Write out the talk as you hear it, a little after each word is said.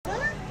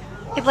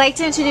I'd like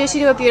to introduce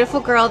you to a beautiful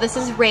girl. This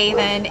is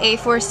Raven,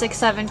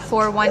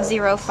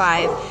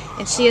 A4674107,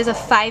 and she is a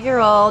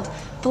 5-year-old,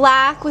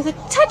 black with a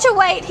touch of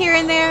white here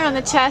and there on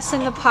the chest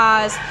and the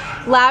paws,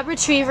 Lab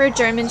Retriever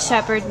German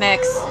Shepherd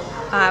mix.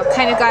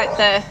 Kind of got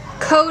the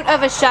coat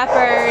of a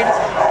shepherd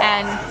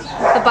and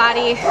the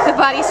body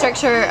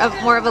structure of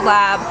more of a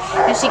lab.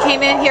 And she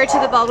came in here to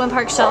the Baldwin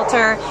Park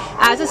shelter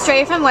as a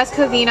stray from West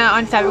Covina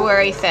on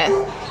February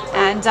 5th.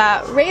 And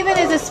Raven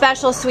is a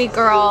special, sweet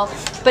girl,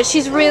 but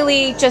she's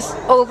really just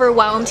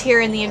overwhelmed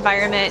here in the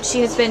environment. She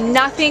has been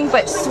nothing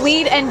but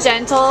sweet and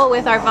gentle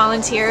with our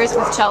volunteers,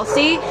 with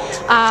Chelsea.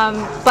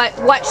 But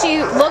what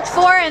she looked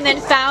for and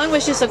then found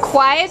was just a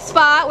quiet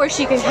spot where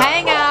she could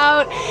hang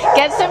out,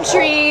 get some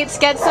treats,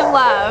 get some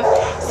love.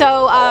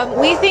 So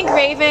we think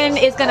Raven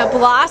is going to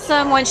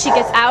blossom when she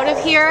gets out of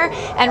here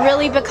and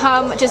really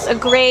become just a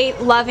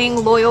great,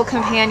 loving, loyal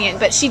companion.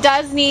 But she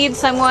does need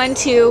someone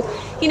to,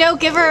 you know,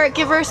 give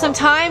her some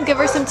time, give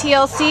her some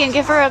TLC, and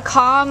give her a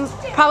calm,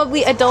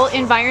 probably adult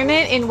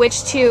environment in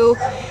which to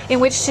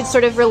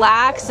sort of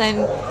relax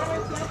and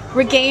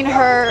regain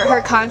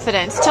her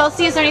confidence.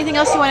 Chelsea, is there anything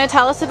else you want to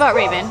tell us about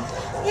Raven?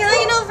 Yeah,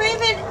 you know,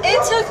 Raven,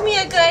 it took me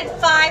a good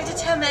 5 to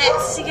 10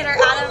 minutes to get her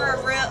out of her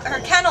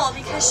kennel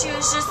because she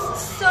was just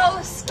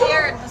so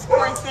scared, this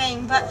poor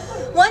thing. But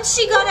once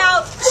she got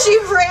out, she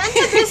ran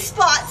to this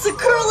spot to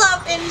curl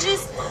up and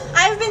just,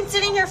 I've been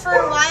sitting here for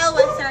a while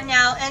with her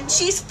now, and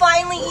she's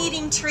finally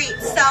eating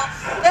treats. So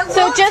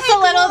just a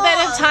little bit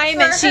of time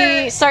and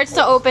she starts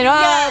to open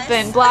up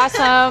and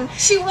blossom.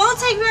 She won't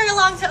take very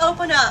long to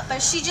open up,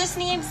 but she just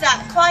needs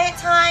that quiet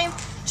time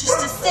just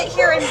to sit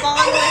here and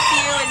bond with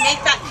you and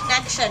make that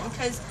connection.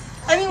 Because,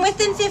 I mean,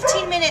 within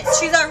 15 minutes,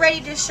 she's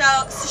already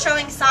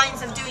showing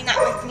signs of doing that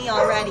with me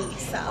already.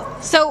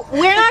 So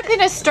we're not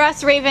going to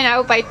stress Raven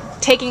out by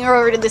taking her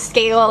over to the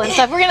scale and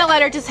stuff. We're going to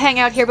let her just hang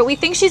out here. But we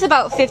think she's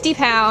about 50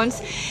 pounds,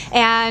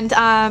 and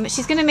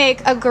she's going to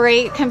make a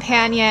great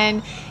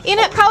companion in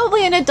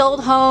probably an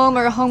adult home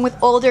or a home with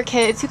older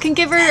kids who can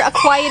give her a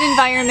quiet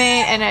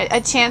environment and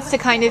a chance to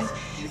kind of,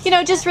 you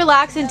know, just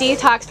relax and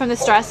detox from the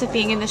stress of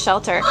being in the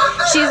shelter.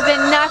 She's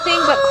been nothing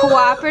but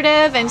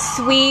cooperative and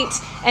sweet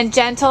and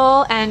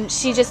gentle, and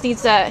she just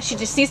needs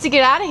to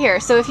get out of here.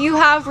 So if you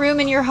have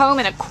room in your home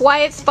in a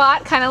quiet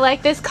spot, kind of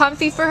like this,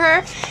 comfy for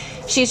her,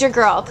 she's your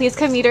girl. Please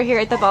come meet her here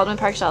at the Baldwin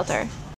Park shelter.